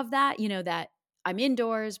more of that, that I'm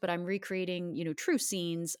indoors, but I'm recreating, true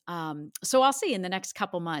scenes. So I'll see in the next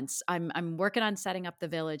couple months. I'm working on setting up the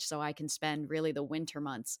village so I can spend really the winter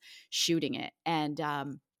months shooting it. And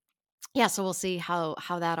yeah, so we'll see how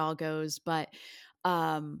that all goes. But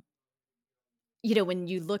um, when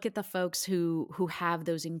you look at the folks who have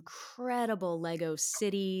those incredible Lego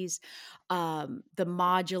cities, the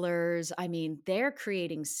modulars, I mean, they're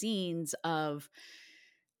creating scenes of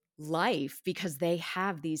life because they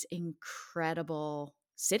have these incredible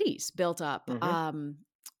cities built up. Hmm.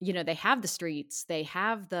 They have the streets, they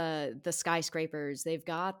have the skyscrapers, they've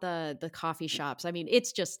got the coffee shops. I mean,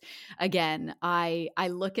 it's just, again, I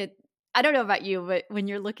look at, I don't know about you, but when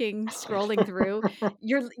you're scrolling through,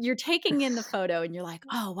 you're taking in the photo and you're like,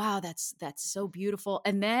 oh wow, that's so beautiful.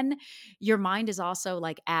 And then your mind is also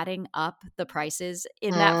like adding up the prices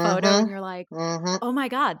in that photo, and Hmm. you're like, Hmm. oh my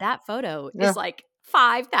god, that photo is Yeah. like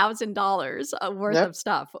 $5,000 worth Yep. of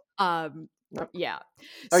stuff. Yep. Yeah.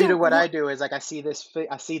 Oh, So what I what do is like I see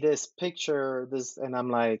this picture, this, and I'm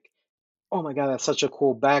like, oh my God, that's such a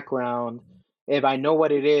cool background. If I know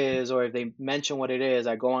what it is, or if they mention what it is,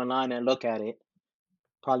 I go online and look at it,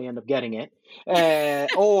 probably end up getting it.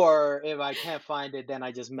 Or if I can't find it, then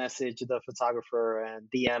I just message the photographer and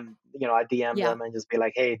DM, I DM Yeah. them and just be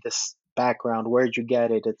like, hey, this background, where'd you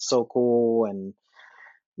get it? It's so cool. And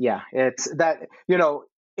yeah, it's that,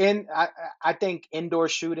 in I think indoor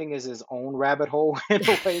shooting is its own rabbit hole in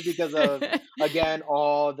a way because of, again,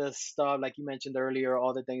 all the stuff like you mentioned earlier,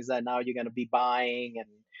 all the things that now you're going to be buying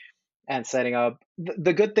and setting up.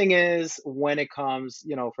 The good thing is when it comes,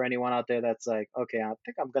 for anyone out there that's like, okay, I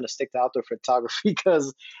think I'm going to stick to outdoor photography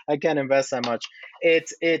because I can't invest that much.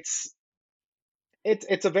 It's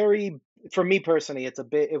a very, for me personally,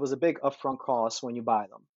 it was a big upfront cost when you buy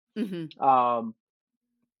Hmm. them.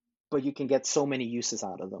 But you can get so many uses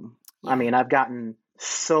out of them. I Yeah. mean, I've gotten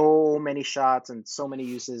so many shots and so many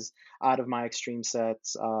uses out of my extreme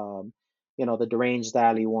sets. The deranged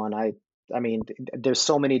alley one. I mean, there's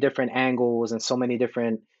so many different angles and so many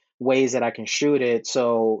different ways that I can shoot it.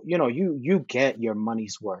 So you get your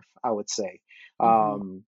money's worth, I would say. Hmm.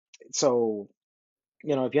 Um, so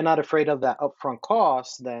if you're not afraid of that upfront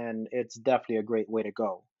cost, then it's definitely a great way to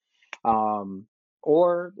go. um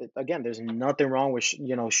or again, there's nothing wrong with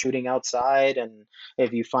shooting outside, and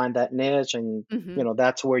if you find that niche and Hmm.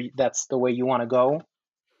 that's the way you want to go,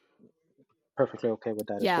 perfectly okay with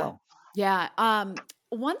that as Yeah. well. Yeah.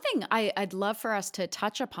 One thing I'd love for us to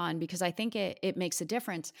touch upon, because I think it makes a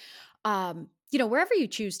difference. Wherever you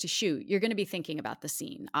choose to shoot, you're going to be thinking about the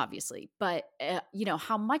scene, obviously, but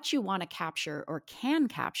how much you want to capture or can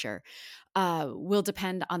capture will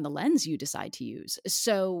depend on the lens you decide to use.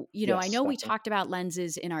 So, I Yes, know we definitely. talked about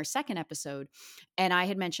lenses in our second episode, and I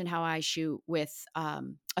had mentioned how I shoot with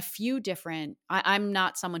a few different. I'm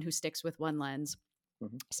not someone who sticks with one lens,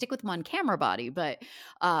 Hmm. stick with one camera body, but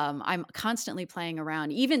I'm constantly playing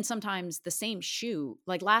around. Even sometimes the same shoot.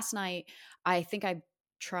 Like last night, I think I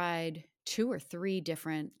tried two or three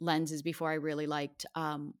different lenses before I really liked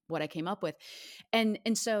what I came up with. And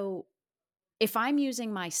so if I'm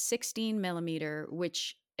using my 16 millimeter,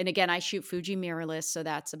 which, and again, I shoot Fuji mirrorless, so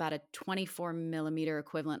that's about a 24 millimeter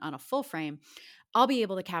equivalent on a full frame, I'll be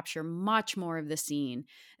able to capture much more of the scene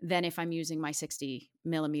than if I'm using my 60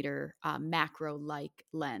 millimeter macro like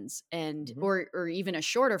lens, and Hmm. or even a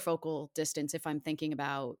shorter focal distance if I'm thinking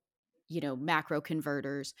about macro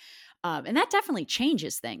converters, and that definitely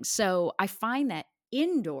changes things. So I find that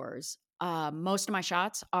indoors, most of my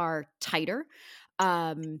shots are tighter.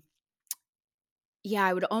 Um,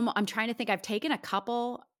 yeah, I'm trying to think. I've taken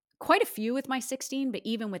quite a few with my 16, but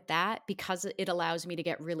even with that, because it allows me to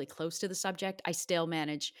get really close to the subject, I still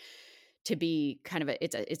manage to be kind of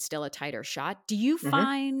it's still a tighter shot. Do you Hmm.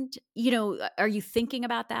 find, are you thinking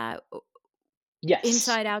about that Yes.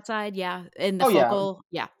 inside, outside? Yeah. In the Oh yeah. focal?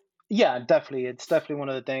 Yeah. Yeah, definitely. It's definitely one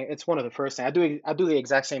of the thing. It's one of the first thing I do the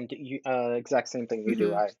exact same thing you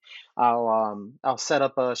do. Hmm. I'll set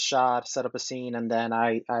up a shot, set up a scene, and then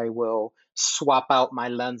I will swap out my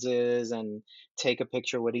lenses and take a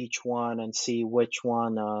picture with each one and see which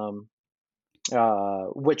one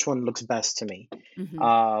looks best to me. Hmm.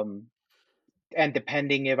 Um, and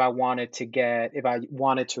depending if I wanted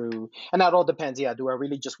to, and that all depends. Yeah, do I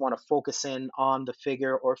really just want to focus in on the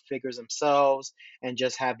figure or figures themselves and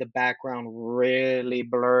just have the background really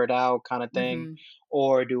blurred out kind of thing, Hmm.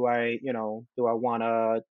 or do I want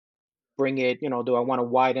to bring it, do I want to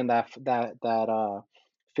widen that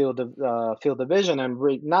field of vision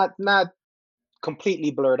and not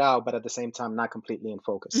completely blurred out, but at the same time not completely in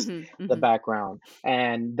focus, Hmm. the Hmm. background,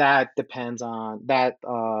 and that depends on that.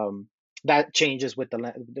 That changes with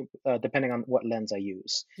depending on what lens I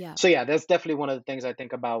use. Yeah. So yeah, that's definitely one of the things I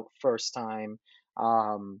think about first time.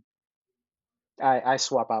 Um, I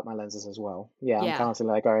swap out my lenses as well. Yeah, I'm Yeah.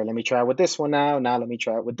 constantly like, all right, let me try with this one now. Now let me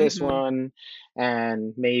try it with this Hmm. one,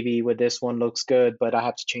 and maybe with this one looks good, but I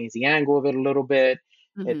have to change the angle of it a little bit.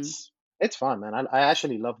 Hmm. It's fun, man. I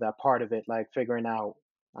actually love that part of it, like figuring out.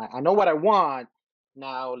 I know what I want.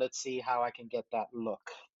 Now let's see how I can get that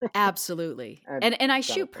look Absolutely. and And I kind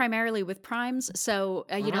shoot of thing. primarily with primes. So,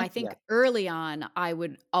 I Yeah. think early on I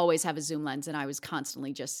would always have a zoom lens and I was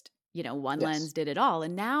constantly just, one Yes. lens did it all.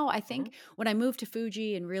 And now I Hmm. think when I moved to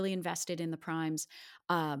Fuji and really invested in the primes,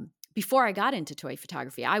 before I got into toy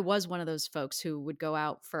photography, I was one of those folks who would go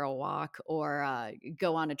out for a walk or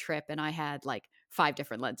go on a trip and I had like five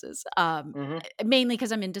different lenses. Hmm. Mainly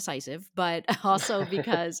because I'm indecisive, but also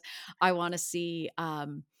because I want to see. I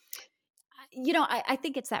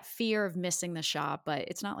think it's that fear of missing the shot, but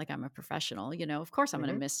it's not like I'm a professional. Of course I'm going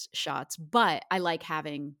to Hmm. miss shots, but I like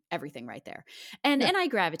having everything right there. And Yeah. and I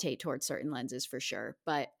gravitate towards certain lenses for sure,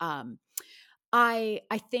 but I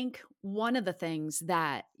think one of the things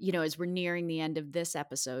that, as we're nearing the end of this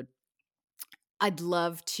episode, I'd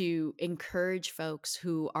love to encourage folks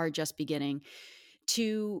who are just beginning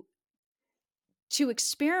to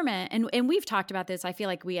experiment, and we've talked about this. I feel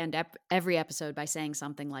like we end up every episode by saying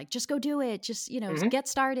something like, just go do it, just, Hmm. get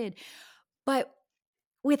started. But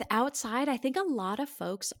with outside, I think a lot of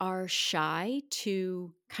folks are shy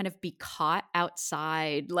to kind of be caught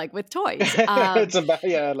outside, like with toys. It's about,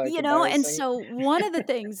 yeah, like And embarrassing. so one of the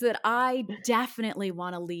things that I definitely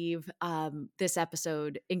want to leave this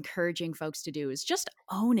episode encouraging folks to do is just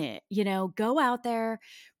own it. Go out there,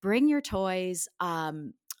 bring your toys.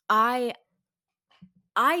 I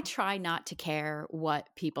I try not to care what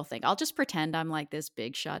people think. I'll just pretend I'm like this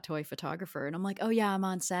big shot toy photographer, and I'm like, oh yeah, I'm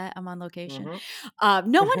on set, I'm on location.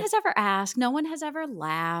 Hmm. No one has ever asked, no one has ever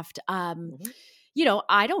laughed. Hmm.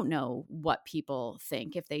 I don't know what people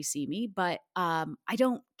think if they see me, but I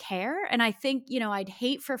don't care. And I think, I'd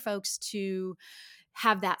hate for folks to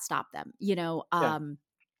have that stop them. Yeah.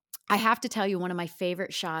 I have to tell you, one of my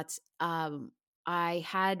favorite shots.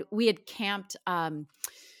 We had camped.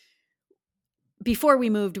 Before we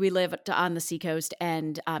moved, we lived on the seacoast,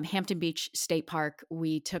 and Hampton Beach State Park.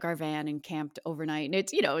 We took our van and camped overnight, and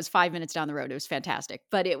it was 5 minutes down the road. It was fantastic,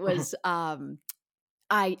 but it was.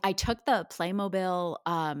 I took the Playmobil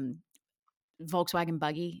Volkswagen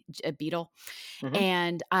buggy, a Beetle, Hmm.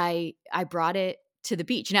 and I brought it to the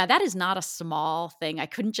beach. Now that is not a small thing. I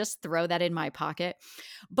couldn't just throw that in my pocket,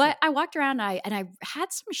 but I walked around and I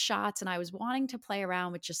had some shots, and I was wanting to play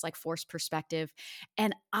around with just like forced perspective,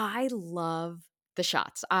 and I love the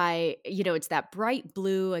shots. It's that bright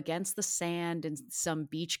blue against the sand and some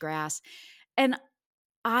beach grass, and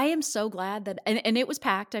I am so glad that and it was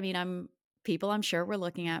packed. I mean, I'm sure were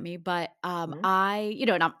looking at me, but Hmm.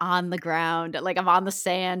 and I'm on the ground, like I'm on the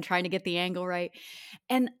sand trying to get the angle right.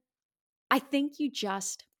 And I think you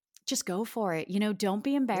just go for it. Don't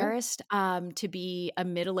be Yeah. embarrassed to be a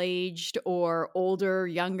middle-aged or older,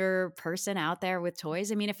 younger person out there with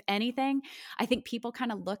toys. I mean, if anything, I think people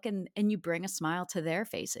kind of look and you bring a smile to their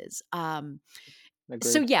faces. So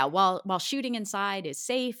Agreed. yeah, while shooting inside is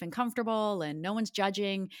safe and comfortable and no one's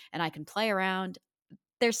judging and I can play around,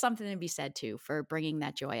 there's something to be said too for bringing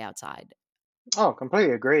that joy outside. Oh,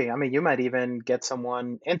 completely agree. I mean, you might even get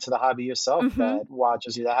someone into the hobby yourself Mhm. that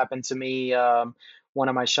watches you. That happened to me. One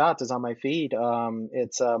of my shots is on my feed.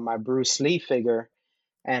 It's my Bruce Lee figure,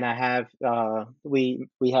 and I have we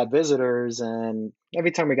had visitors, and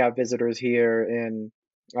every time we got visitors here in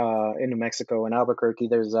New Mexico in Albuquerque,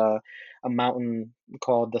 there's a mountain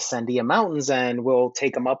called the Sandia Mountains, and we'll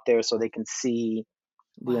take them up there so they can see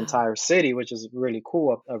the Wow. entire city, which is really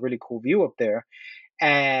cool, a really cool view up there.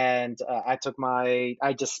 And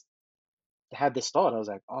I just had this thought. I was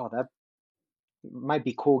like, oh, that might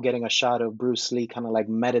be cool getting a shot of Bruce Lee kind of like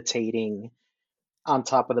meditating on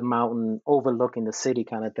top of the mountain overlooking the city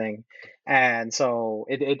kind of thing. And so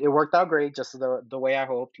it worked out great, just the way I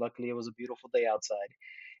hoped. Luckily, it was a beautiful day outside.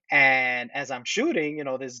 And as I'm shooting,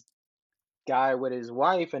 this guy with his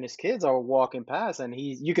wife and his kids are walking past, and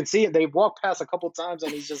you can see it, they walked past a couple times,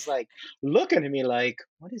 and he's just like looking at me like,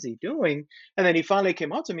 what is he doing? And then he finally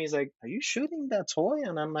came up to me, he's like, are you shooting that toy?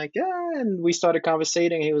 And I'm like, yeah. And we started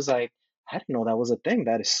conversating. He was like, I didn't know that was a thing.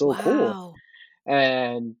 That is so cool. Wow.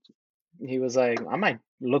 And he was like, I might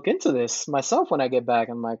look into this myself when I get back.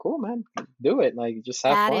 I'm like, cool, man, do it. Like, just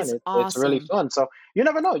have That fun. is It's really awesome. fun. So you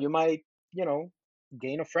never know, you might, you know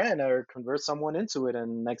gain a friend or convert someone into it,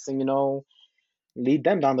 and next thing you know, lead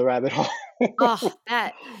them down the rabbit hole Oh,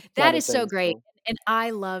 that kind is of so thing. great, So, and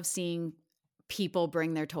I love seeing people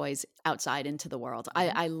bring their toys outside into the world. I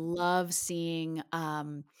mhm, I love seeing,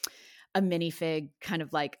 a minifig kind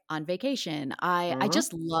of like on vacation. I mhm.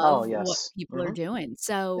 just Oh, love what yes. people are Mhm. doing. Yeah.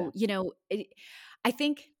 So, I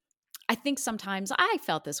think I think sometimes I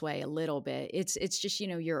felt this way a little bit. It's just,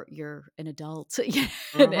 you're an adult, and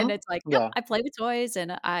Mhm. it's like, yep, Yeah. I play with toys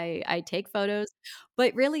and I take photos,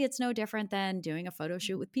 but really it's no different than doing a photo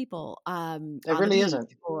shoot with people It on the really beach,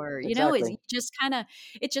 isn't. or it's Exactly. just kind of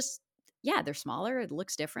it just yeah, they're smaller, it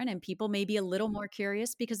looks different, and people may be a little more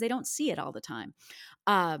curious because they don't see it all the time.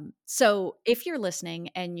 So if you're listening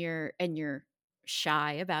and you're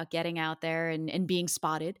shy about getting out there and being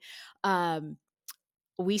spotted, um,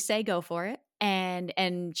 we say go for it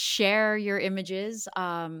and share your images.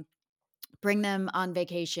 Bring them on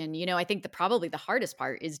vacation. I think probably the hardest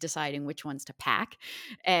part is deciding which ones to pack,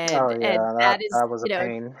 Oh, and yeah, that that is, was a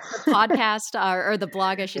pain. the podcast, or the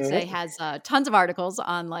blog, I should say, Mhm. has tons of articles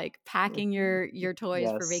on like packing Mhm. your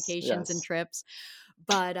toys for Yes, vacations and yes. trips.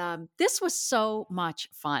 But this was so much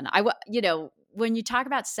fun. When you talk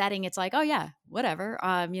about setting, it's like, oh yeah, whatever.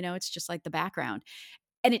 It's just like the background.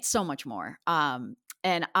 and it's so much more.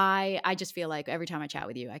 And I just feel like every time I chat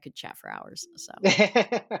with you, I could chat for hours. So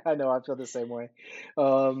I know, I feel the same way.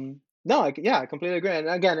 No, yeah, I completely agree. And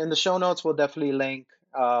again, in the show notes, we'll definitely link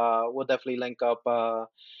up,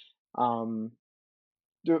 um,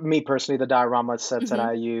 me personally, the diorama sets that mhm.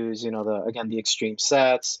 I use, the extreme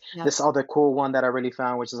sets. Yep. This other cool one that I really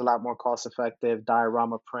found, which is a lot more cost effective,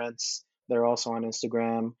 diorama prints. They're also on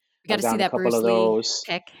Instagram. We got I've to see gotten a that couple Bruce of Lee those.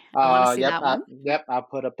 pic. I want to see Yep, that one. yep, I'll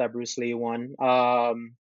put up that Bruce Lee one.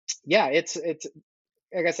 Yeah, it's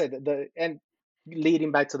like I said, and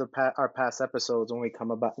leading back to our past episodes, when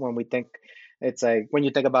we think, it's like when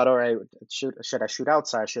you think about, all right, should I shoot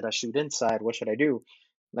outside? Should I shoot inside? What should I do?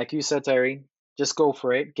 Like you said, Terry, just go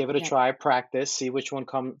for it, give it a Yep. try, practice, see which one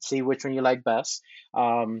you like best.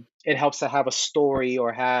 It helps to have a story,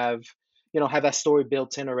 or have that story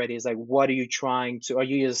built in already. It's like, what are you trying to? Are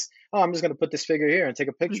you just, oh, I'm just gonna put this figure here and take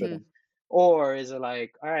a picture of Hmm. them? Or is it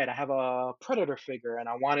like, all right, I have a predator figure and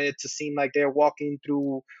I want it to seem like they're walking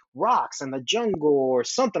through rocks in the jungle or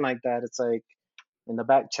something like that? It's like, in the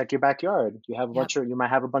back, check your backyard. Yep. You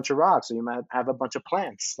might have a bunch of rocks, or you might have a bunch of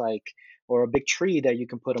plants, like, or a big tree that you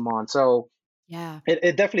can put them on. So Yeah.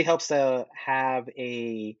 it definitely helps to have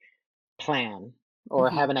a plan, or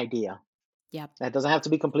Hmm. have an idea. Yep. That doesn't have to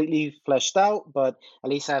be completely fleshed out, but at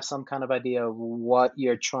least have some kind of idea of what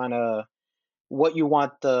you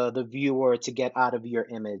want the viewer to get out of your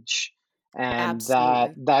image. And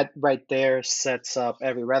that Absolutely. that right there sets up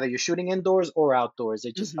whether you're shooting indoors or outdoors,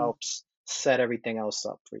 it just Hmm. helps set everything else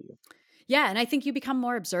up for you. Yeah, and I think you become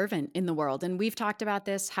more observant in the world. And we've talked about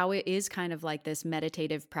this, how it is kind of like this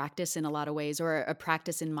meditative practice in a lot of ways, or a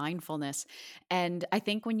practice in mindfulness. And I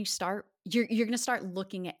think when you start, you're going to start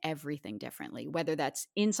looking at everything differently, whether that's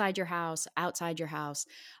inside your house, outside your house.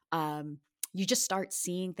 Um, you just start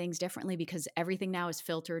seeing things differently because everything now is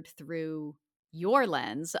filtered through your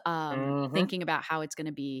lens, Hmm. thinking about how it's going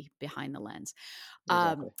to be behind the lens.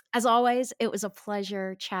 Exactly. As always, it was a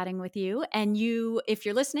pleasure chatting with you. And if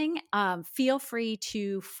you're listening, feel free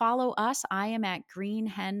to follow us. I am at Green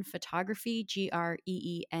Hen Photography,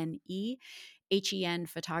 GreenEhen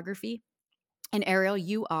Photography. And Ariel,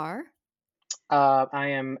 you are I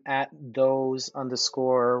am at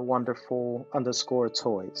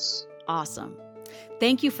those_wonderful_toys. awesome.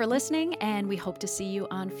 Thank you for listening, and we hope to see you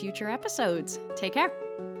on future episodes. Take care.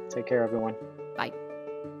 Take care, everyone. Bye.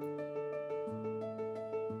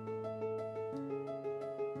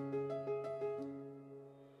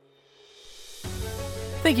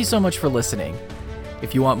 Thank you so much for listening.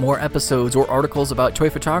 If you want more episodes or articles about toy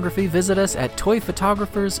photography, visit us at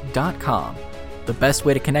toyphotographers.com. The best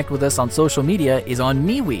way to connect with us on social media is on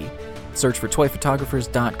MeWe. Search for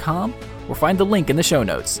toyphotographers.com or find the link in the show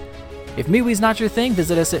notes. If MeWe's not your thing,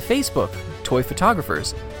 visit us at Facebook, Toy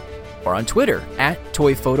Photographers, or on Twitter at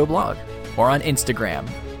ToyPhotoblog, or on Instagram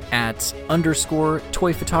at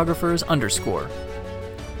 _toyphotographers_.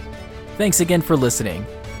 Thanks again for listening.